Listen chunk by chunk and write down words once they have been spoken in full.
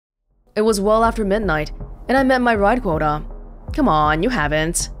It was well after midnight, and I met my ride quota. Come on, you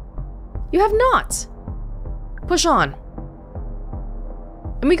haven't. You have not. Push on.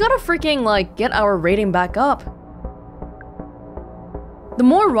 And we gotta freaking, like, get our rating back up. The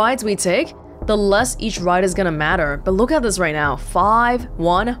more rides we take, the less each ride is gonna matter. But look at this right now. 5,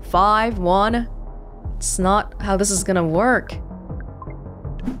 1, 5, 1. It's not how this is gonna work.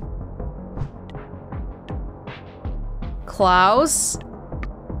 Klaus?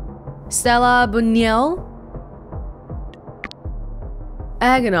 Stella Buniel?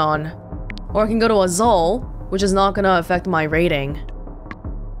 Aganon. Or I can go to Azul, which is not gonna affect my rating.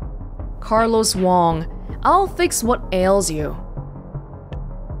 Carlos Wong. I'll fix what ails you.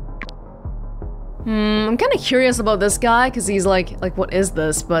 I'm kinda curious about this guy, because he's like, what is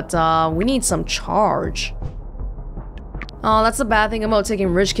this? But, we need some charge. Oh, that's the bad thing about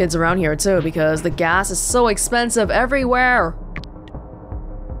taking rich kids around here, too, because the gas is so expensive everywhere.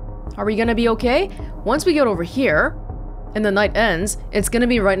 Are we gonna be okay? Once we get over here, and the night ends, it's gonna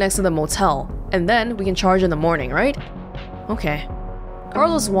be right next to the motel. And then we can charge in the morning, right? Okay.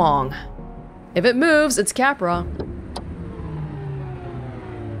 Carlos Wong. If it moves, it's Capra.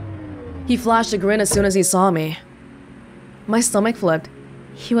 He flashed a grin as soon as he saw me. My stomach flipped.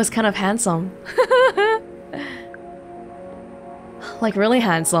 He was kind of handsome. Like really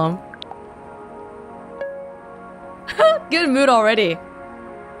handsome. Good mood already.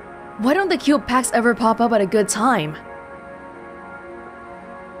 Why don't the cute packs ever pop up at a good time?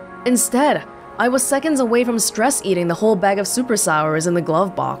 Instead, I was seconds away from stress eating the whole bag of super sours in the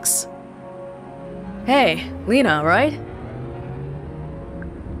glove box. Hey, Lina, right?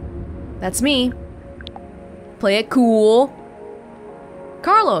 That's me. Play it cool.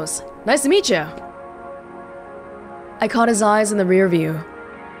 Carlos, nice to meet you. I caught his eyes in the rear view.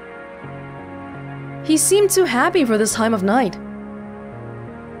 He seemed too happy for this time of night.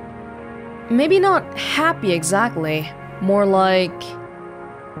 Maybe not happy exactly, more like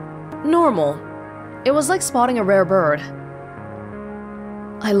normal. It was like spotting a rare bird.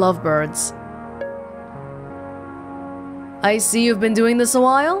 I love birds. I see you've been doing this a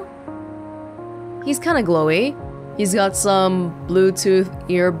while? He's kinda glowy. He's got some Bluetooth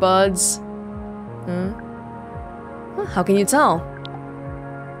earbuds. How can you tell?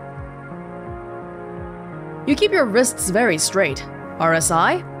 You keep your wrists very straight.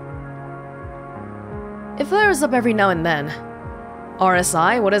 RSI? It flares up every now and then.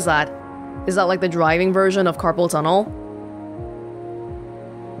 RSI? What is that? Is that like the driving version of carpal tunnel?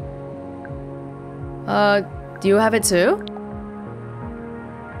 Do you have it too?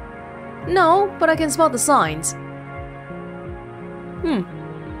 No, but I can spot the signs.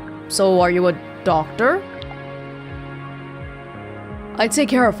 So are you a doctor? I take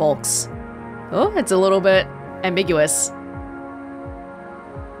care of folks. Oh, it's a little bit ambiguous.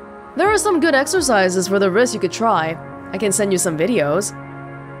 There are some good exercises for the wrist you could try. I can send you some videos.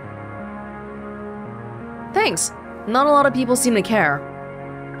 Thanks. Not a lot of people seem to care.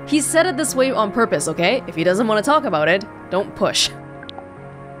 He said it this way on purpose, okay? If he doesn't want to talk about it, don't push.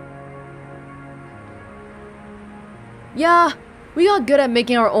 Yeah, we got good at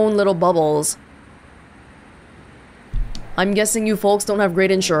making our own little bubbles. I'm guessing you folks don't have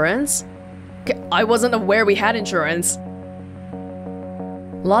great insurance? I wasn't aware we had insurance.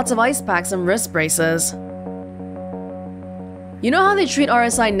 Lots of ice packs and wrist braces. You know how they treat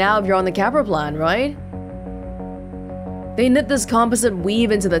RSI now if you're on the Capra plan, right? They knit this composite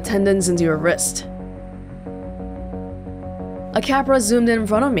weave into the tendons into your wrist. A Capra zoomed in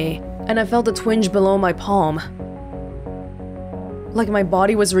front of me, and I felt a twinge below my palm. Like my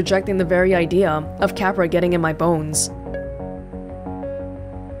body was rejecting the very idea of Capra getting in my bones.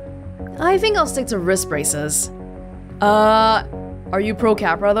 I think I'll stick to wrist braces. Are you pro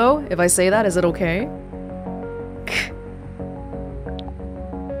Capra though? If I say that, is it okay?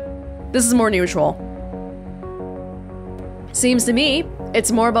 This is more neutral. Seems to me,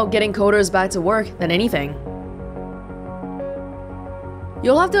 it's more about getting coders back to work than anything.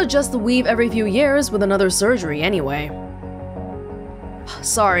 You'll have to adjust the weave every few years with another surgery anyway.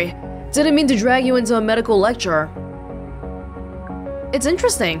 Sorry, didn't mean to drag you into a medical lecture. It's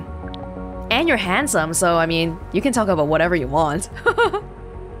interesting. And you're handsome, so I mean, you can talk about whatever you want.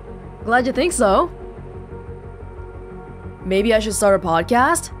 Glad you think so. Maybe I should start a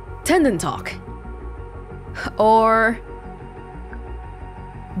podcast? Tendon Talk. Or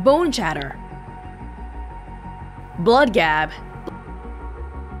Bone Chatter. Blood Gab.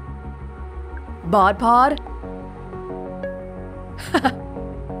 Bod Pod.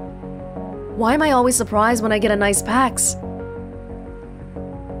 Why am I always surprised when I get a nice PAX?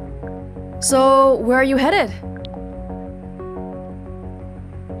 So, where are you headed?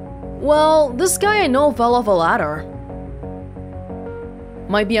 Well, this guy I know fell off a ladder.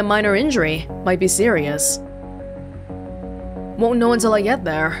 Might be a minor injury, might be serious. Won't know until I get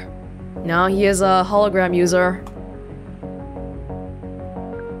there. Now he is a hologram user.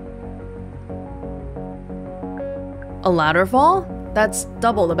 A ladder fall? That's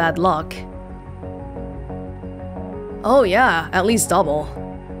double the bad luck. Oh yeah, at least double.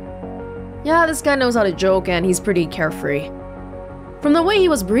 Yeah, this guy knows how to joke and he's pretty carefree. From the way he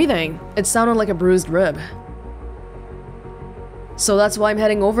was breathing, it sounded like a bruised rib. So that's why I'm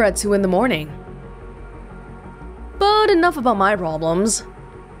heading over at 2 in the morning. But enough about my problems.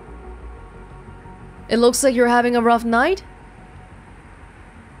 It looks like you're having a rough night?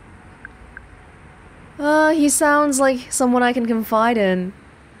 He sounds like someone I can confide in.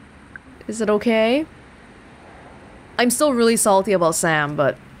 Is it okay? I'm still really salty about Sam,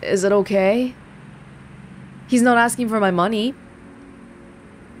 but is it okay? He's not asking for my money.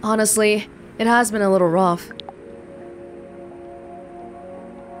 Honestly, it has been a little rough.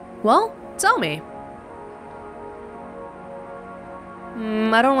 Well, tell me.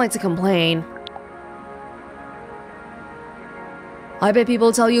 I don't like to complain. I bet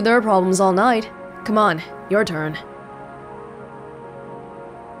people tell you their problems all night. Come on, your turn.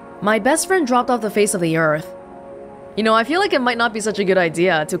 My best friend dropped off the face of the earth. You know, I feel like it might not be such a good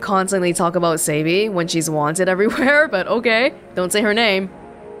idea to constantly talk about Savy when she's wanted everywhere, but okay, don't say her name.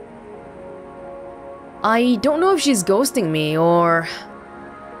 I don't know if she's ghosting me or...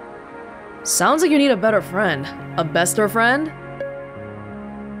 Sounds like you need a better friend. A bester friend?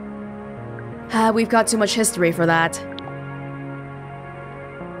 We've got too much history for that.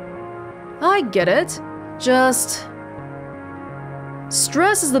 I get it. Just...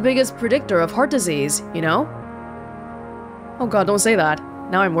 Stress is the biggest predictor of heart disease, you know? Oh god, don't say that.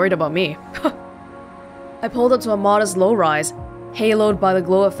 Now I'm worried about me. I pulled up to a modest low-rise, haloed by the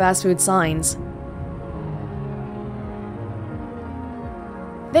glow of fast food signs.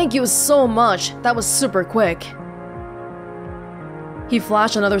 Thank you so much. That was super quick. He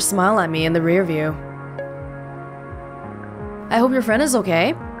flashed another smile at me in the rear view. I hope your friend is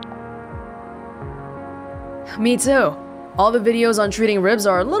okay. Me too. All the videos on treating ribs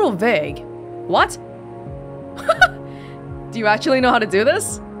are a little vague. What? Do you actually know how to do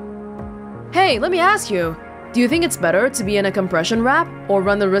this? Hey, let me ask you. Do you think it's better to be in a compression wrap or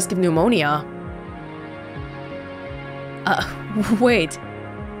run the risk of pneumonia? Wait.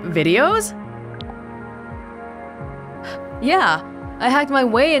 Videos? Yeah, I hacked my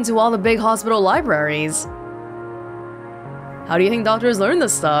way into all the big hospital libraries. How do you think doctors learn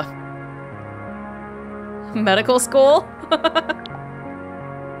this stuff? Medical school?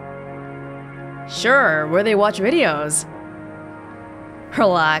 Sure, where they watch videos.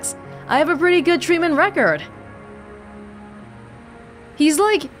 Relax, I have a pretty good treatment record. He's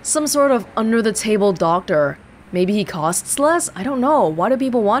like some sort of under-the-table doctor. Maybe he costs less? I don't know. Why do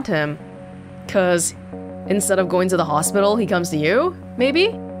people want him? 'Cause instead of going to the hospital, he comes to you?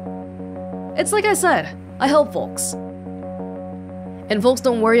 Maybe? It's like I said, I help folks. And folks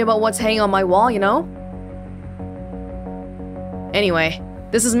don't worry about what's hanging on my wall, you know? Anyway,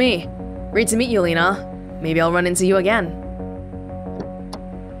 this is me. Great to meet you, Lina. Maybe I'll run into you again.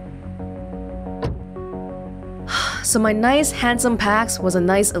 So my nice, handsome Pax was a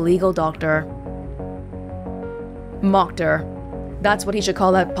nice illegal doctor. Mocked-er. That's what he should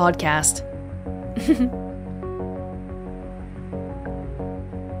call that podcast.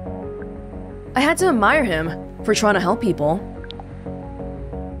 I had to admire him for trying to help people.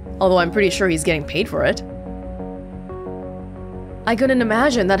 Although I'm pretty sure he's getting paid for it. I couldn't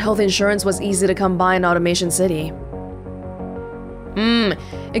imagine that health insurance was easy to come by in Automation City.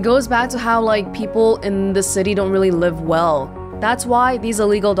 It goes back to how, like, people in the city don't really live well. That's why these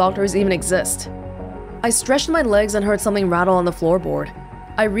illegal doctors even exist. I stretched my legs and heard something rattle on the floorboard.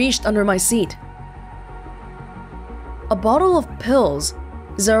 I reached under my seat. A bottle of pills.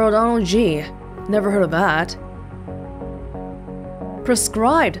 Zerodonal G. Never heard of that.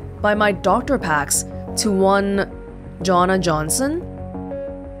 Prescribed by my Dr. Pax to one Jonna Johnson?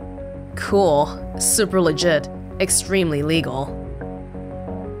 Cool. Super legit. Extremely legal.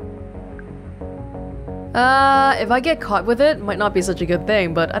 If I get caught with it, might not be such a good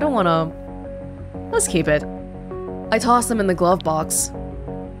thing, but I don't wanna... Let's keep it. I tossed them in the glove box.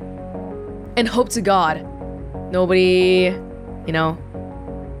 And hope to God, nobody, you know...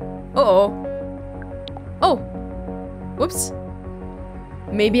 Uh-oh. Oh! Whoops.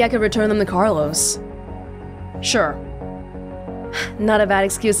 Maybe I could return them to Carlos. Sure. Not a bad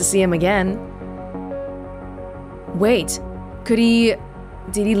excuse to see him again. Wait, could he...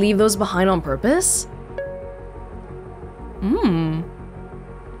 Did he leave those behind on purpose?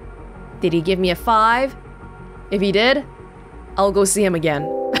 Did he give me a 5? If he did, I'll go see him again.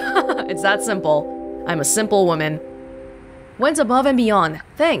 It's that simple. I'm a simple woman. Went above and beyond.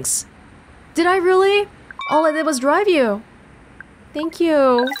 Thanks. Did I really? All I did was drive you. Thank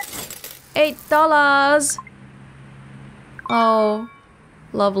you. $8. Oh,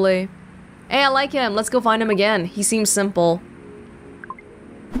 lovely. Hey, I like him. Let's go find him again. He seems simple.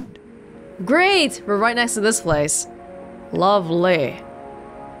 Great! We're right next to this place. Lovely.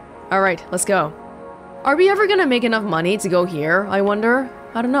 Alright, let's go. Are we ever gonna make enough money to go here, I wonder?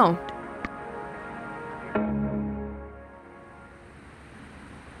 I don't know.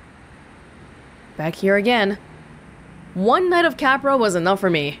 Back here again. One night of Capra was enough for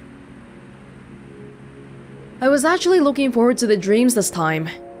me. I was actually looking forward to the dreams this time.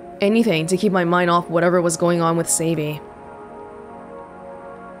 Anything to keep my mind off whatever was going on with Savy.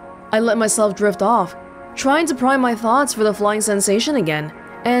 I let myself drift off, trying to prime my thoughts for the flying sensation again,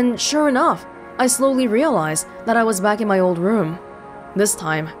 and sure enough, I slowly realized that I was back in my old room. This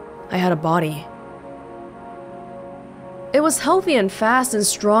time, I had a body. It was healthy and fast and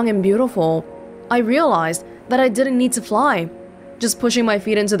strong and beautiful. I realized that I didn't need to fly. Just pushing my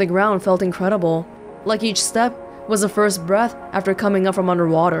feet into the ground felt incredible, like each step was the first breath after coming up from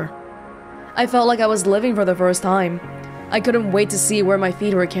underwater. I felt like I was living for the first time. I couldn't wait to see where my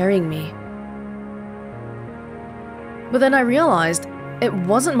feet were carrying me. But then I realized it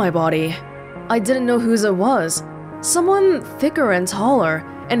wasn't my body. I didn't know whose it was. Someone thicker and taller,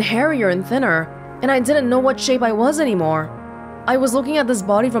 and hairier and thinner, and I didn't know what shape I was anymore. I was looking at this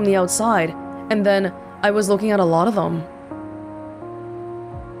body from the outside, and then I was looking at a lot of them.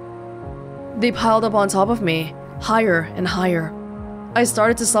 They piled up on top of me, higher and higher. I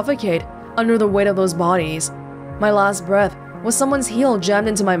started to suffocate under the weight of those bodies. My last breath was someone's heel jammed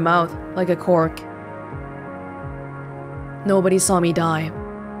into my mouth like a cork. Nobody saw me die.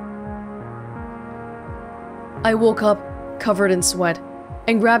 I woke up, covered in sweat,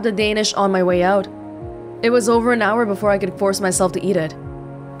 and grabbed a Danish on my way out. It was over an hour before I could force myself to eat it.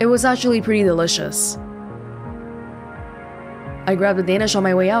 It was actually pretty delicious. I grabbed a Danish on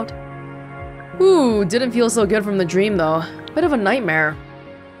my way out. Ooh, didn't feel so good from the dream though. Bit of a nightmare.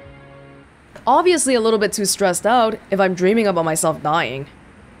 Obviously a little bit too stressed out if I'm dreaming about myself dying.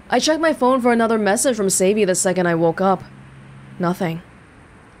 I checked my phone for another message from Savy the second I woke up. Nothing.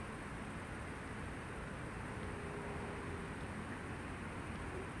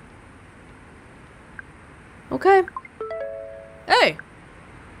 Okay. Hey!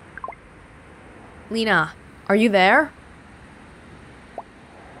 Lina, are you there?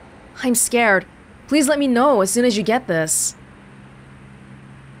 I'm scared. Please let me know as soon as you get this.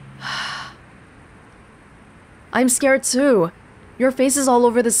 I'm scared too. Your face is all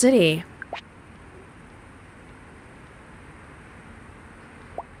over the city.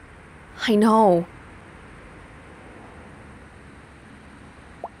 I know.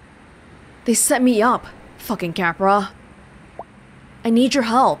 They set me up, fucking Capra. I need your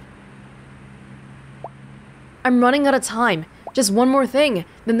help. I'm running out of time. Just one more thing,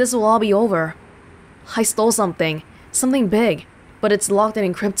 then this will all be over. I stole something. Something big, but it's locked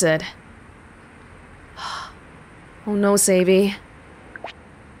and encrypted. Oh no, Savy.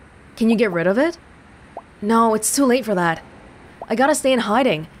 Can you get rid of it? No, it's too late for that. I gotta stay in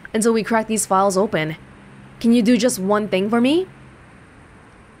hiding until we crack these files open. Can you do just one thing for me?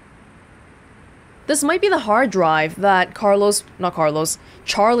 This might be the hard drive that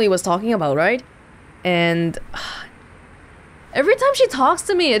Charlie was talking about, right? And every time she talks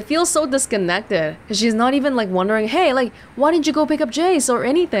to me, it feels so disconnected. Because she's not even like wondering, hey, like, why didn't you go pick up Jace or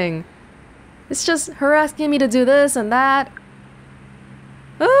anything? It's just her asking me to do this and that.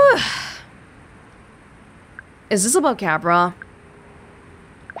 Ugh. Is this about Capra?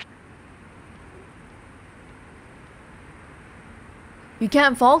 You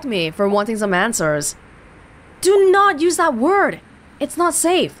can't fault me for wanting some answers. Do not use that word! It's not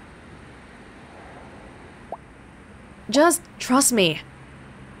safe. Just trust me.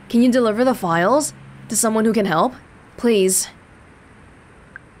 Can you deliver the files to someone who can help? Please.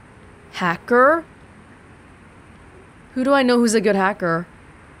 Hacker? Who do I know who's a good hacker?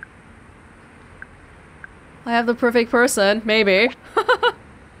 I have the perfect person, maybe.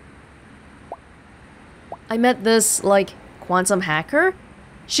 I met this, like, quantum hacker?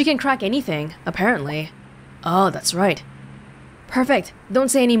 She can crack anything, apparently. Oh, that's right. Perfect. Don't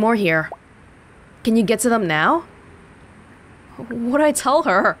say any more here. Can you get to them now? What'd I tell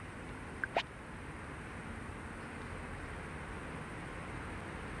her?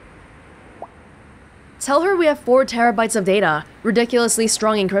 Tell her we have 4 terabytes of data, ridiculously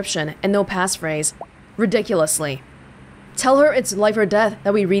strong encryption, and no passphrase. Ridiculously. Tell her it's life or death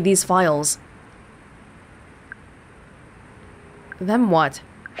that we read these files. Then what?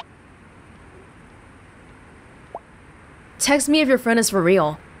 Text me if your friend is for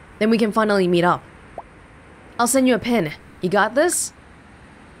real. Then we can finally meet up. I'll send you a pin. You got this?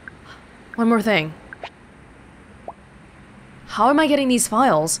 One more thing. How am I getting these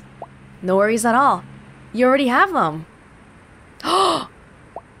files? No worries at all. You already have them.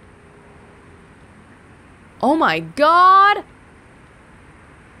 Oh my god!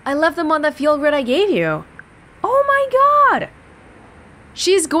 I left them on that field grid I gave you. Oh my god!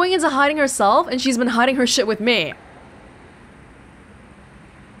 She's going into hiding herself and she's been hiding her shit with me.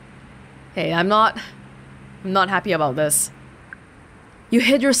 Hey, I'm not happy about this. You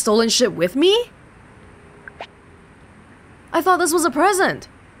hid your stolen shit with me? I thought this was a present.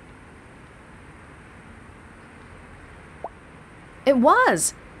 It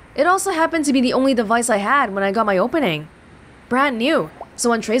was. It also happened to be the only device I had when I got my opening. Brand new,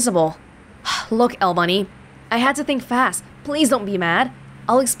 so untraceable. Look, El Bunny, I had to think fast. Please don't be mad.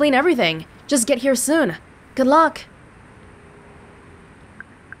 I'll explain everything. Just get here soon. Good luck.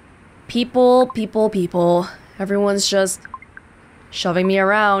 People. Everyone's just shoving me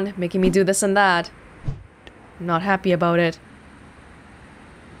around, making me do this and that. I'm not happy about it.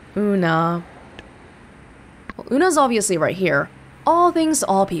 Una. Well, Una's obviously right here. All things to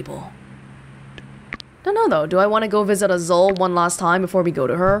all people. Don't know though, do I want to go visit Azul one last time before we go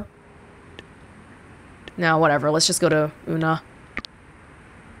to her? Nah, whatever, let's just go to Una.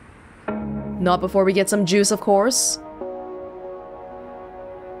 Not before we get some juice, of course.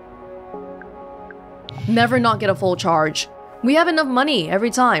 Never not get a full charge. We have enough money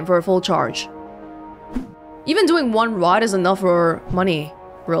every time for a full charge. Even doing one ride is enough for money,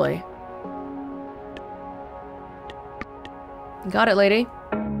 really. Got it, lady.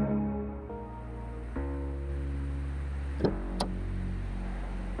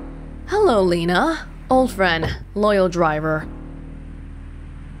 Hello, Lina. Old friend, loyal driver.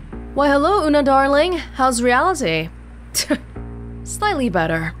 Why, hello, Una darling. How's reality? Slightly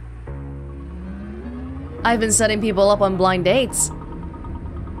better. I've been setting people up on blind dates.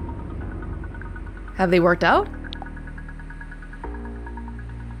 Have they worked out?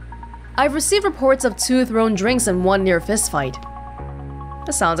 I've received reports of 2 thrown drinks and 1 near fistfight.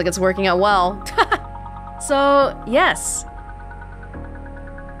 That sounds like it's working out well. So, yes.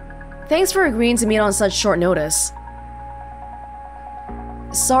 Thanks for agreeing to meet on such short notice.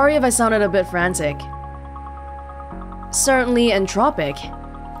 Sorry if I sounded a bit frantic. Certainly entropic.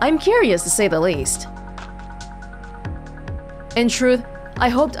 I'm curious to say the least. In truth, I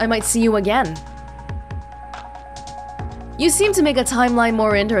hoped I might see you again. You seem to make a timeline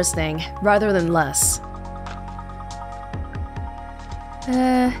more interesting, rather than less.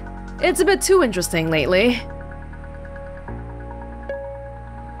 It's a bit too interesting lately.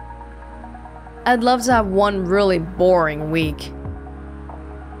 I'd love to have one really boring week.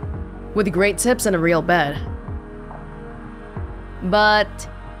 With great tips and a real bed. But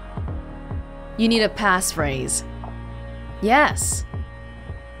you need a passphrase. Yes.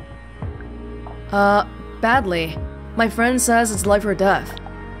 Badly. My friend says it's life or death.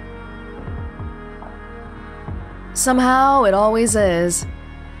 Somehow, it always is.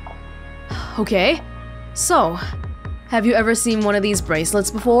 Okay. So, have you ever seen one of these bracelets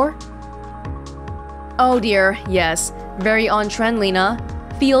before? Oh dear, yes. Very on trend, Lina.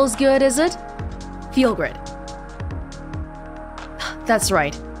 Feels good, is it? Feel grid. That's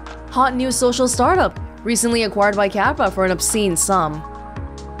right. Hot new social startup, recently acquired by Capra for an obscene sum.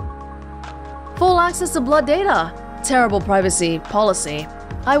 Full access to blood data. Terrible privacy policy.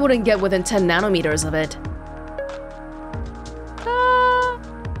 I wouldn't get within 10 nanometers of it.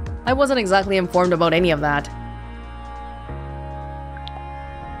 I wasn't exactly informed about any of that.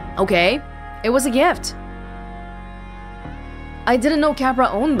 Okay, it was a gift. I didn't know Capra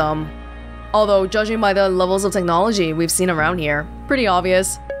owned them. Although, judging by the levels of technology we've seen around here, pretty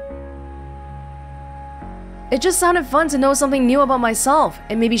obvious. It just sounded fun to know something new about myself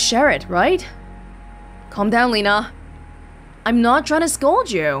and maybe share it, right? Calm down, Lina. I'm not trying to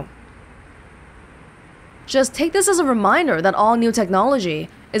scold you. Just take this as a reminder that all new technology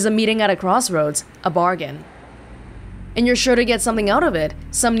is a meeting at a crossroads, a bargain. And you're sure to get something out of it,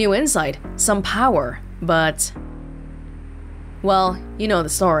 some new insight, some power, but... Well, you know the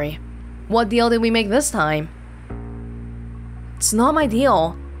story. What deal did we make this time? It's not my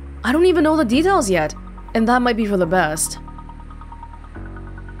deal. I don't even know the details yet, and that might be for the best.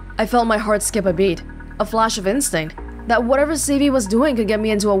 I felt my heart skip a beat, a flash of instinct, that whatever Savy was doing could get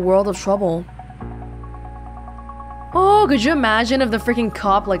me into a world of trouble. Oh, could you imagine if the freaking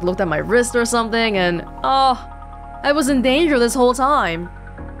cop looked at my wrist or something and... Oh, I was in danger this whole time.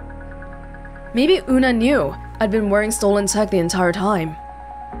 Maybe Una knew I'd been wearing stolen tech the entire time.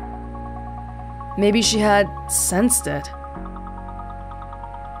 Maybe she had sensed it.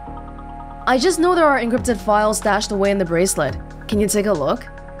 I just know there are encrypted files stashed away in the bracelet. Can you take a look?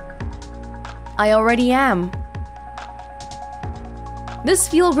 I already am. This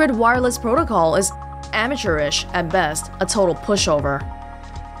field grid wireless protocol is amateurish at best, a total pushover.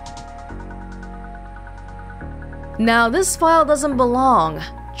 Now this file doesn't belong.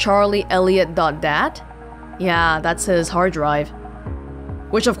 Charlie Elliot.dat? Yeah, that's his hard drive.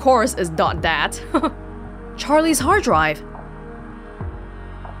 Which of course is .dat. Charlie's hard drive.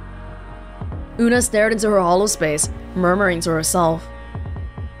 Una stared into her holospace, murmuring to herself.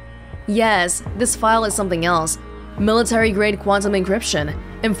 Yes, this file is something else. Military-grade quantum encryption,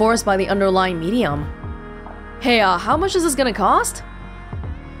 enforced by the underlying medium. Hey, how much is this gonna cost?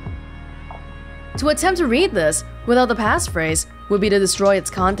 To attempt to read this without the passphrase would be to destroy its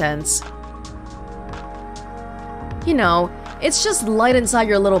contents. You know, it's just light inside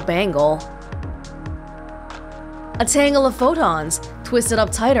your little bangle. A tangle of photons, twisted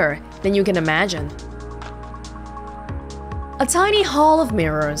up tighter than you can imagine. A tiny hall of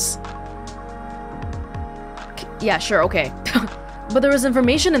mirrors. Yeah, sure, okay. But there is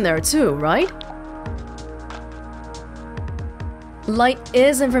information in there too, right? Light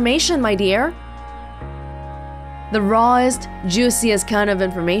is information, my dear. The rawest, juiciest kind of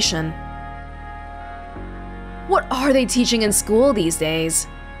information. What are they teaching in school these days?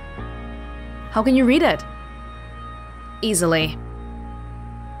 How can you read it? Easily.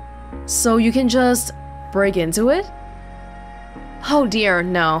 So you can just break into it? Oh dear,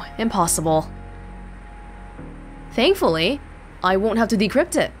 no, impossible. Thankfully, I won't have to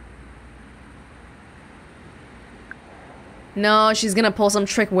decrypt it. No, she's gonna pull some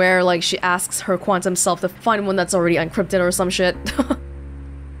trick where, like, she asks her quantum self to find one that's already encrypted or some shit.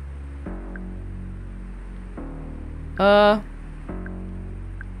 I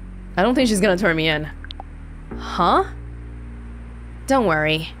don't think she's gonna turn me in. Huh? Don't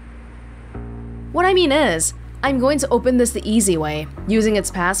worry. What I mean is, I'm going to open this the easy way, using its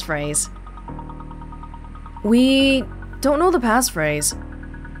passphrase. We don't know the passphrase.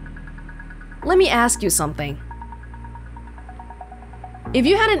 Let me ask you something. If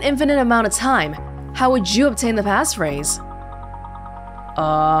you had an infinite amount of time, how would you obtain the passphrase?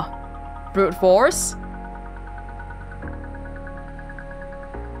 Brute force?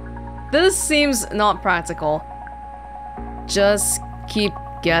 This seems not practical. Just keep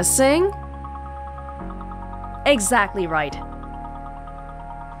guessing? Exactly right.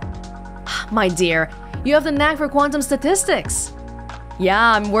 My dear, you have the knack for quantum statistics.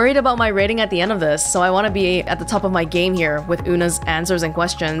 Yeah, I'm worried about my rating at the end of this, so I want to be at the top of my game here with Una's answers and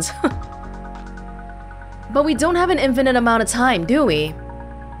questions. But we don't have an infinite amount of time, do we?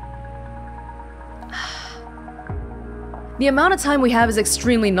 The amount of time we have is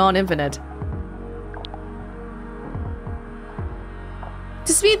extremely non-infinite.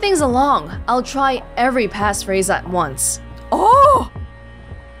 To speed things along, I'll try every passphrase at once. Oh!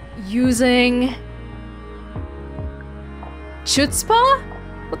 Using... Chutzpah?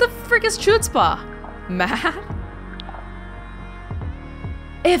 What the frick is chutzpah? Mad?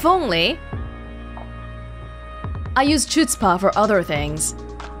 If only. I use chutzpah for other things.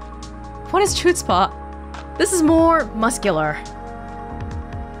 What is chutzpah? This is more muscular.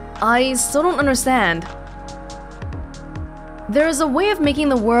 I still don't understand. There is a way of making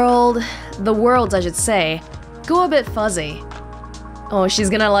the worlds I should say, go a bit fuzzy. Oh, she's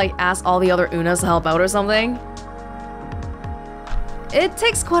gonna like ask all the other Unas to help out or something? It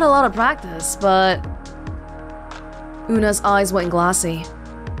takes quite a lot of practice, but... Una's eyes went glassy.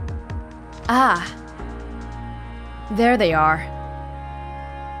 Ah. There they are.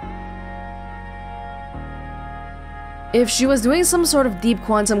 If she was doing some sort of deep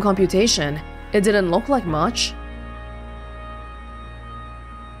quantum computation, it didn't look like much.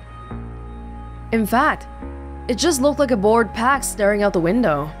 In fact, it just looked like a bored Pax staring out the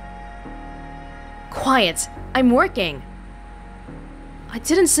window. Quiet! I'm working! I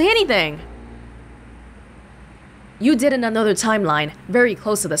didn't say anything! You did in another timeline, very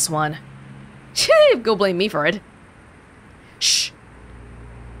close to this one. Go blame me for it. Shh!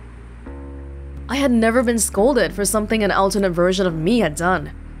 I had never been scolded for something an alternate version of me had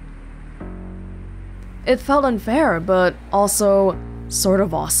done. It felt unfair, but also sort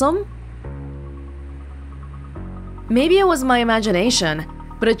of awesome? Maybe it was my imagination,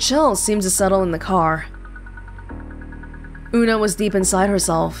 but a chill seemed to settle in the car. Una was deep inside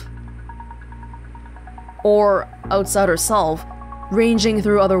herself. Or outside herself, ranging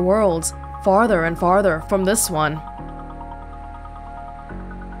through other worlds, farther and farther from this one.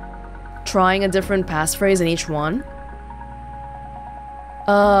 trying a different passphrase in each one?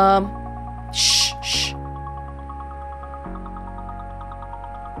 Shh.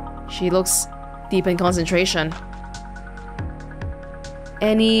 She looks deep in concentration.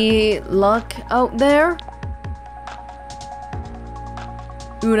 Any luck out there?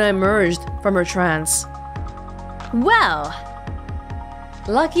 Una emerged from her trance. Well,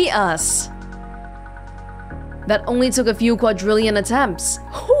 lucky us. That only took a few quadrillion attempts.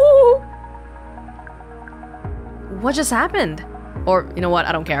 What just happened? Or, you know what,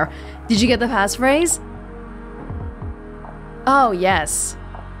 I don't care. Did you get the passphrase? Oh, yes.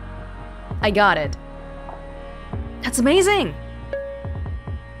 I got it. That's amazing!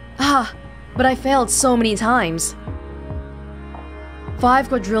 But I failed so many times. 5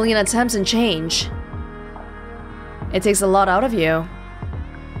 quadrillion attempts and change. It takes a lot out of you.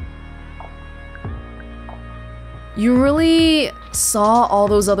 You really saw all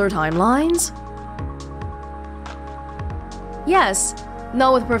those other timelines? Yes,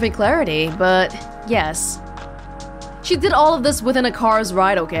 not with perfect clarity, but yes. She did all of this within a car's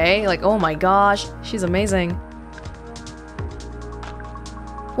ride, okay? Like, oh my gosh, she's amazing.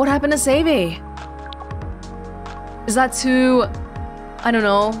 What happened to Savy? Is that too... I don't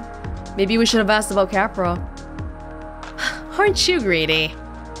know. Maybe we should have asked about Capra. Aren't you greedy?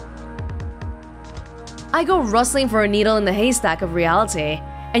 I go rustling for a needle in the haystack of reality,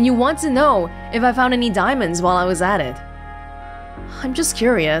 and you want to know if I found any diamonds while I was at it. I'm just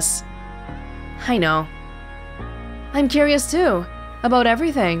curious. I know. I'm curious too, about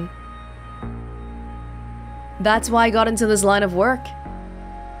everything. That's why I got into this line of work.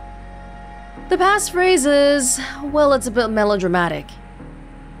 The passphrase is, well, it's a bit melodramatic.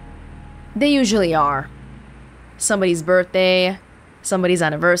 They usually are. Somebody's birthday, somebody's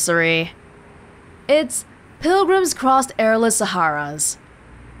anniversary. It's Pilgrims crossed airless Saharas.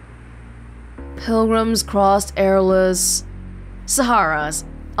 Pilgrims crossed airless Saharas,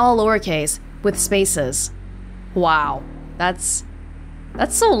 all lowercase, with spaces. Wow, that's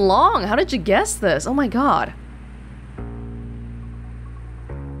so long. How did you guess this? Oh my god.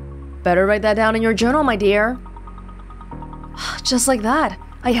 Better write that down in your journal, my dear. Just like that,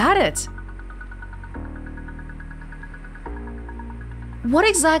 I had it. What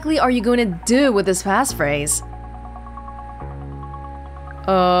exactly are you going to do with this passphrase?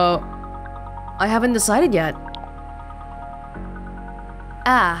 I haven't decided yet.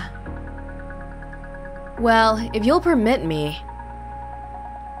 Ah. Well, if you'll permit me,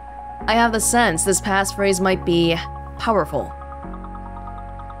 I have the sense this passphrase might be powerful.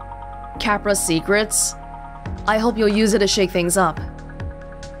 Capra's secrets. I hope you'll use it to shake things up.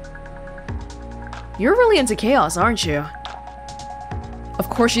 You're really into chaos, aren't you? Of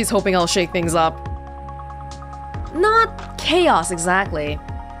course she's hoping I'll shake things up. Not chaos exactly.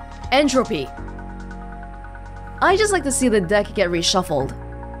 Entropy. I just like to see the deck get reshuffled.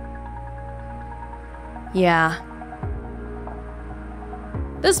 Yeah.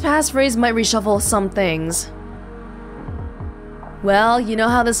 This passphrase might reshuffle some things. Well, you know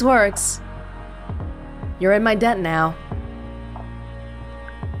how this works. You're in my debt now.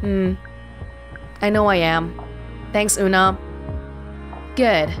 I know I am. Thanks, Una.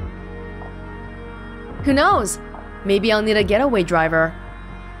 Good. Who knows? Maybe I'll need a getaway driver.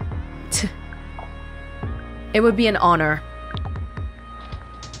 It would be an honor.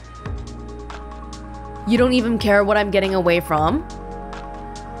 You don't even care what I'm getting away from?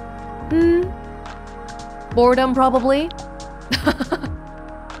 Boredom, probably?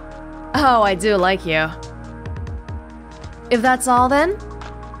 Oh, I do like you. If that's all, then?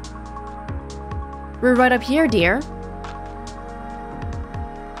 We're right up here, dear.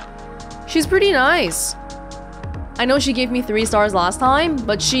 She's pretty nice. I know she gave me 3 stars last time,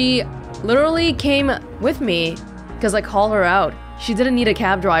 but she literally came with me because I called her out. She didn't need a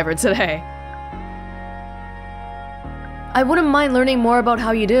cab driver today. I wouldn't mind learning more about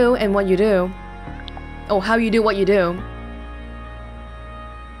how you do and what you do. Oh, how you do what you do.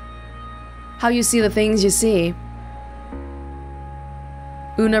 How you see the things you see.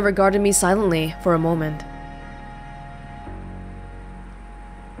 Una regarded me silently for a moment.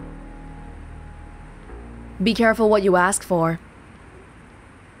 Be careful what you ask for.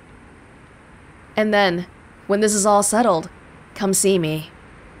 And then, when this is all settled, come see me.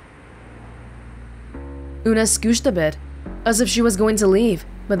 Una scooshed a bit, as if she was going to leave,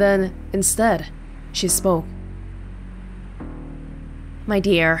 but then, instead, she spoke. My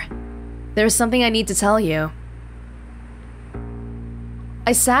dear, there's something I need to tell you.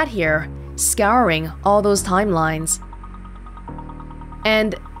 I sat here, scouring all those timelines.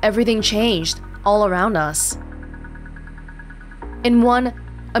 And everything changed all around us. In one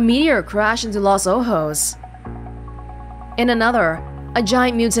A meteor crashed into Los Ojos. In another, a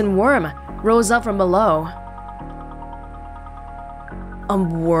giant mutant worm rose up from below. A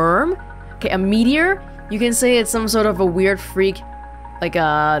worm? Okay, a meteor? You can say it's some sort of a weird freak, like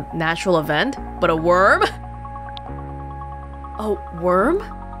a natural event, but a worm? A worm?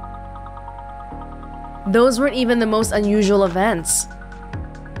 Those weren't even the most unusual events.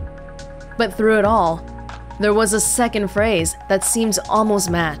 But through it all, there was a second phrase that seemed to almost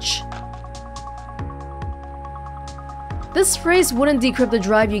match. This phrase wouldn't decrypt the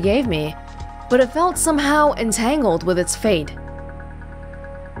drive you gave me, but it felt somehow entangled with its fate.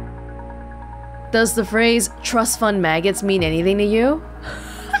 Does the phrase "trust fund maggots" mean anything to you?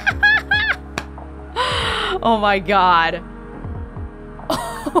 Oh my god.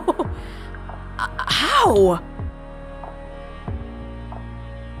 How?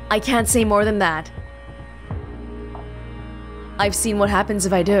 I can't say more than that. I've seen what happens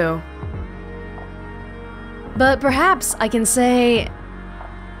if I do. But perhaps I can say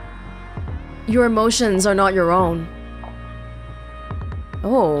your emotions are not your own.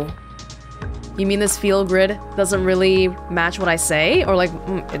 Oh. You mean this feel grid doesn't really match what I say? Or like,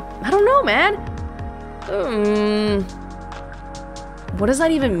 I don't know, man. What does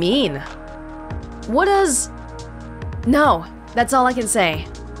that even mean? What does... No, that's all I can say.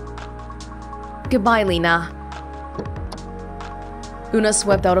 Goodbye, Lina. Una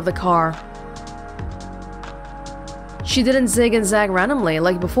swept out of the car. She didn't zig and zag randomly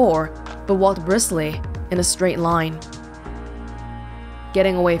like before, but walked briskly in a straight line,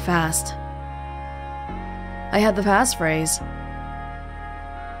 getting away fast. I had the passphrase.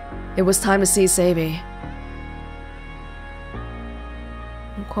 It was time to see Savy.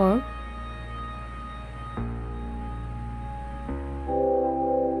 Okay.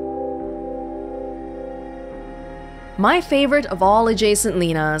 My favorite of all adjacent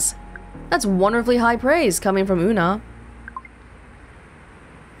Linas. That's wonderfully high praise coming from Una.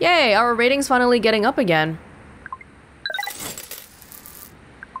 Yay, our rating's finally getting up again.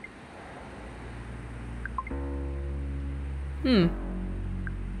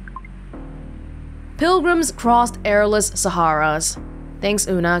 Pilgrims crossed airless Saharas. Thanks,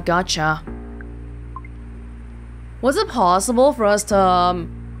 Una, gotcha. Was it possible for us to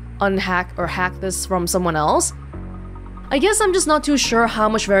unhack or hack this from someone else? I guess I'm just not too sure how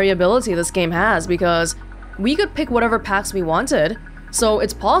much variability this game has, because we could pick whatever packs we wanted, so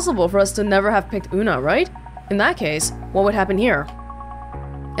it's possible for us to never have picked Una, right? In that case, what would happen here?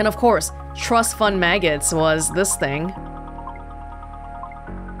 And of course, trust fund maggots was this thing.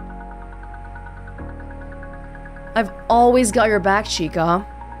 I've always got your back, Chica.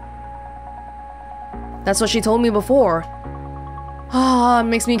 That's what she told me before. Ah, it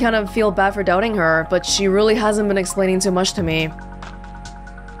makes me kind of feel bad for doubting her, but she really hasn't been explaining too much to me.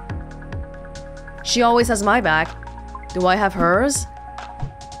 She always has my back. Do I have hers?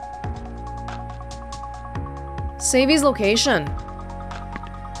 Savy's location.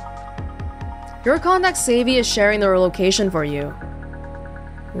 Your contact Savy is sharing their location for you.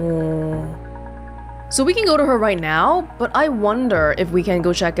 Oh. So we can go to her right now, but I wonder if we can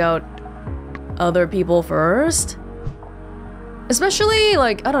go check out other people first? Especially,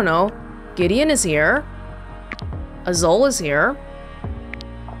 like, I don't know, Gideon is here. Azul is here.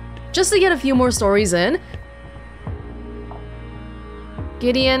 Just to get a few more stories in.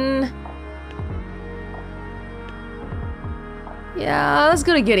 Gideon... Yeah, let's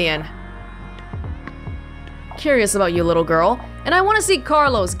go to Gideon. Curious about you, little girl. And I want to see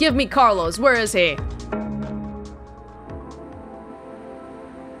Carlos. Give me Carlos. Where is he?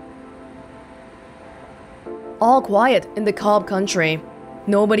 All quiet in the Cobb country.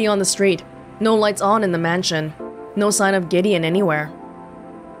 Nobody on the street. No lights on in the mansion. No sign of Gideon anywhere.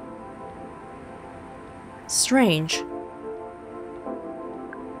 Strange.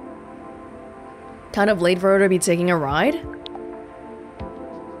 Kind of late for her to be taking a ride?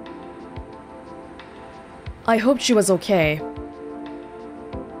 I hoped she was okay.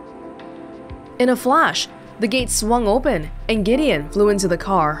 In a flash, the gate swung open and Gideon flew into the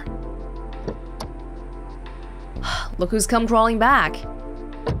car. Look who's come crawling back.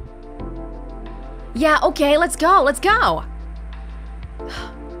 Yeah, okay, let's go, let's go!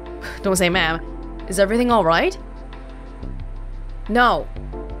 Don't say ma'am. Is everything alright? No.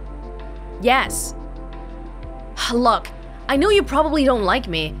 Yes. Look, I know you probably don't like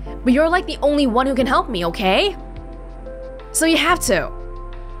me, but you're like the only one who can help me, okay? So you have to.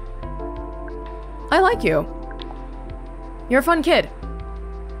 I like you. You're a fun kid.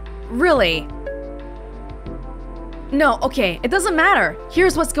 Really? No, okay, it doesn't matter.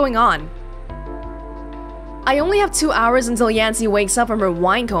 Here's what's going on. I only have 2 hours until Yancy wakes up from her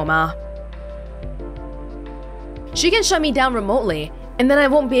wine coma. She can shut me down remotely, and then I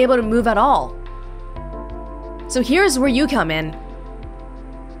won't be able to move at all. So here's where you come in.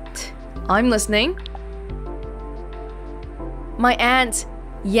 I'm listening. My aunt,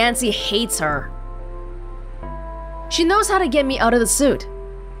 Yancy, hates her. She knows how to get me out of the suit.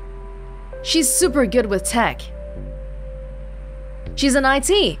 She's super good with tech. She's an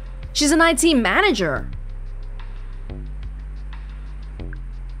IT. She's an IT manager.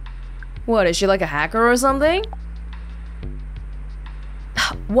 What, is she like a hacker or something?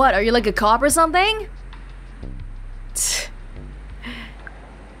 What, are you like a cop or something?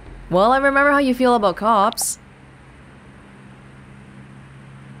 Well, I remember how you feel about cops.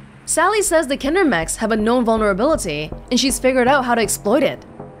 Sally says the Kindermechs have a known vulnerability, and she's figured out how to exploit it.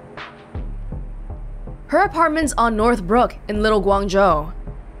 Her apartment's on North Brook in Little Guangzhou.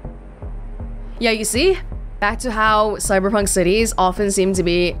 Yeah, you see? Back to how cyberpunk cities often seem to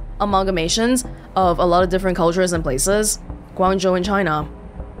be amalgamations of a lot of different cultures and places. Guangzhou in China.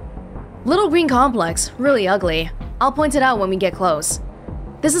 Little green complex, really ugly. I'll point it out when we get close.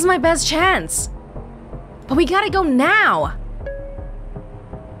 This is my best chance. But we gotta go now!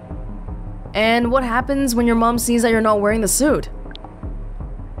 And what happens when your mom sees that you're not wearing the suit?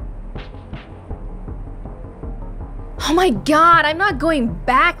 Oh my god, I'm not going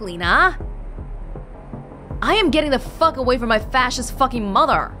back, Lina! I am getting the fuck away from my fascist fucking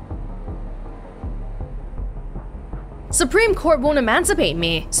mother! Supreme Court won't emancipate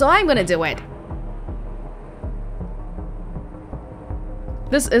me, so I'm gonna do it.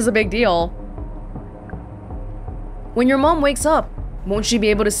 This is a big deal. When your mom wakes up, won't she be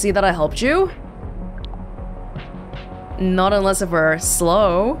able to see that I helped you? Not unless if we're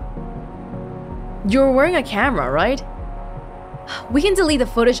slow. You're wearing a camera, right? We can delete the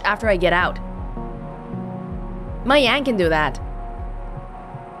footage after I get out. My aunt can do that.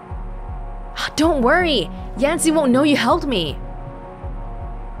 Don't worry, Yancy won't know you helped me.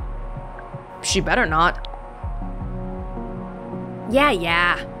 She better not.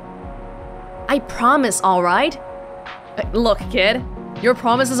 Yeah. I promise, alright? Look, kid, your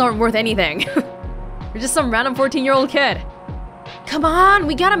promises aren't worth anything. You're just some random 14-year-old kid. Come on,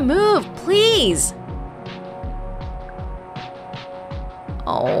 we gotta move, please!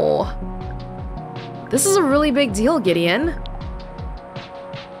 Oh. This is a really big deal, Gideon.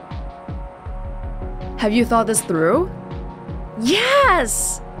 Have you thought this through?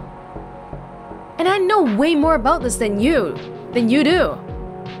 Yes! And I know way more about this than you do.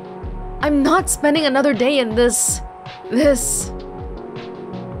 I'm not spending another day in this.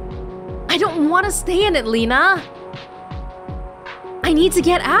 I don't want to stay in it, Lina. I need to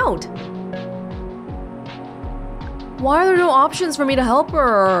get out. Why are there no options for me to help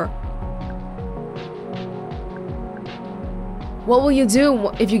her? What will you do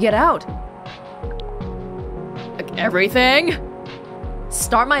if you get out? Like everything?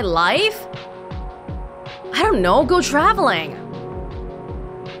 Start my life? I don't know, go traveling.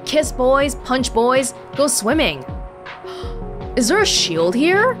 Kiss boys, punch boys, go swimming. Is there a shield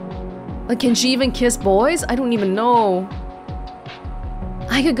here? Like, can she even kiss boys? I don't even know.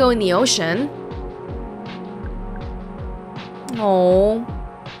 I could go in the ocean. Oh.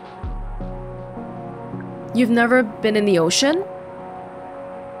 You've never been in the ocean?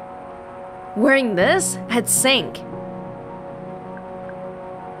 Wearing this? I'd sink.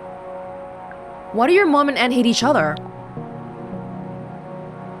 Why do your mom and aunt hate each other?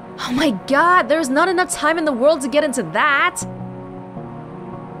 Oh my god, there's not enough time in the world to get into that!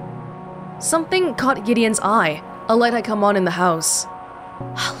 Something caught Gideon's eye. A light had come on in the house.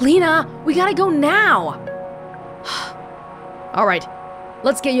 Lina, we gotta go now! Alright,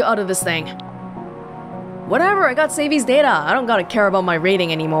 let's get you out of this thing. Whatever, I got Savy's data. I don't gotta care about my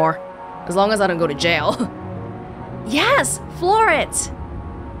rating anymore. As long as I don't go to jail. Yes! Floor it!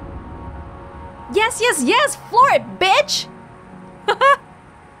 Yes! Floor it, bitch!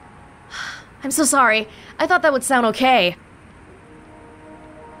 I'm so sorry. I thought that would sound okay.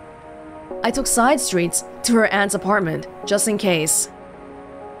 I took side streets to her aunt's apartment, just in case.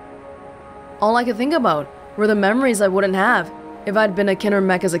 All I could think about were the memories I wouldn't have if I'd been a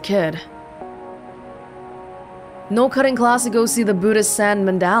Kindermech as a kid. No cutting class to go see the Buddhist sand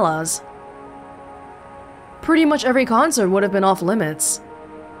mandalas. Pretty much every concert would have been off limits.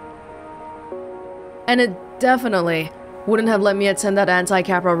 And it definitely wouldn't have let me attend that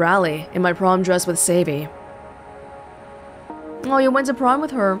anti-Capra rally in my prom dress with Savy. Oh, you went to prom with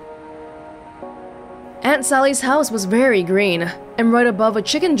her. Aunt Sally's house was very green, and right above a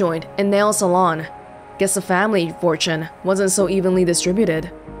chicken joint and nail salon. Guess the family fortune wasn't so evenly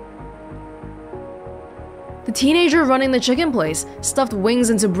distributed. The teenager running the chicken place stuffed wings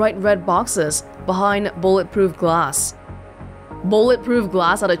into bright red boxes behind bulletproof glass. Bulletproof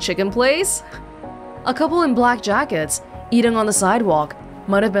glass at a chicken place? A couple in black jackets eating on the sidewalk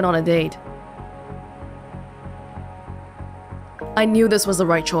might have been on a date. I knew this was the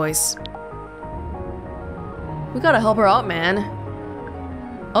right choice. We gotta help her out, man.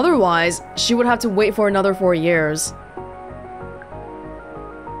 Otherwise, she would have to wait for another 4 years.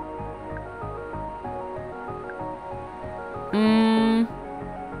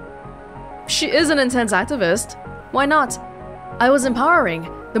 She is an intense activist. Why not? I was empowering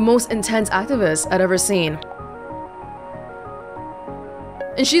the most intense activist I'd ever seen.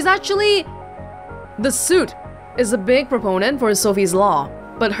 And she's actually... The suit is a big proponent for Sophie's Law,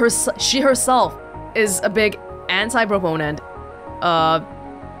 but she herself is a big anti-proponent.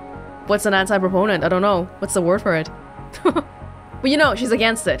 What's an anti-proponent? I don't know. What's the word for it? But you know, she's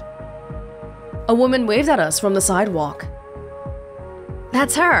against it. A woman waved at us from the sidewalk.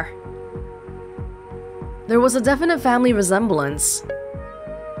 That's her. There was a definite family resemblance.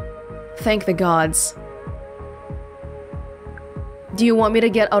 Thank the gods. Do you want me to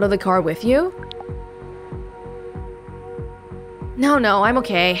get out of the car with you? No, I'm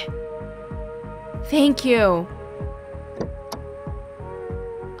okay. Thank you.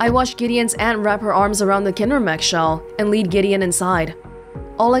 I watched Gideon's aunt wrap her arms around the Kindermech shell and lead Gideon inside.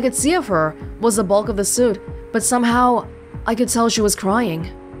 All I could see of her was the bulk of the suit, but somehow I could tell she was crying.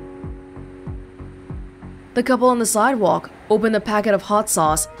 The couple on the sidewalk opened a packet of hot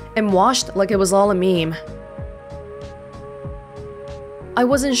sauce and washed like it was all a meme. I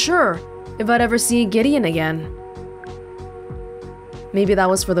wasn't sure if I'd ever see Gideon again. Maybe that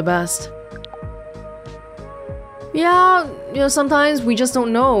was for the best. Yeah, you know, sometimes we just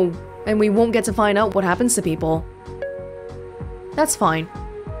don't know, and we won't get to find out what happens to people. That's fine,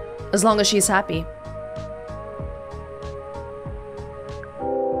 as long as she's happy.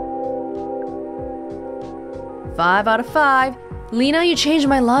 Five out of 5. Lina, you changed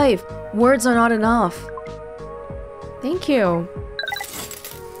my life. Words are not enough. Thank you.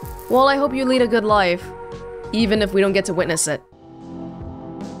 Well, I hope you lead a good life, even if we don't get to witness it.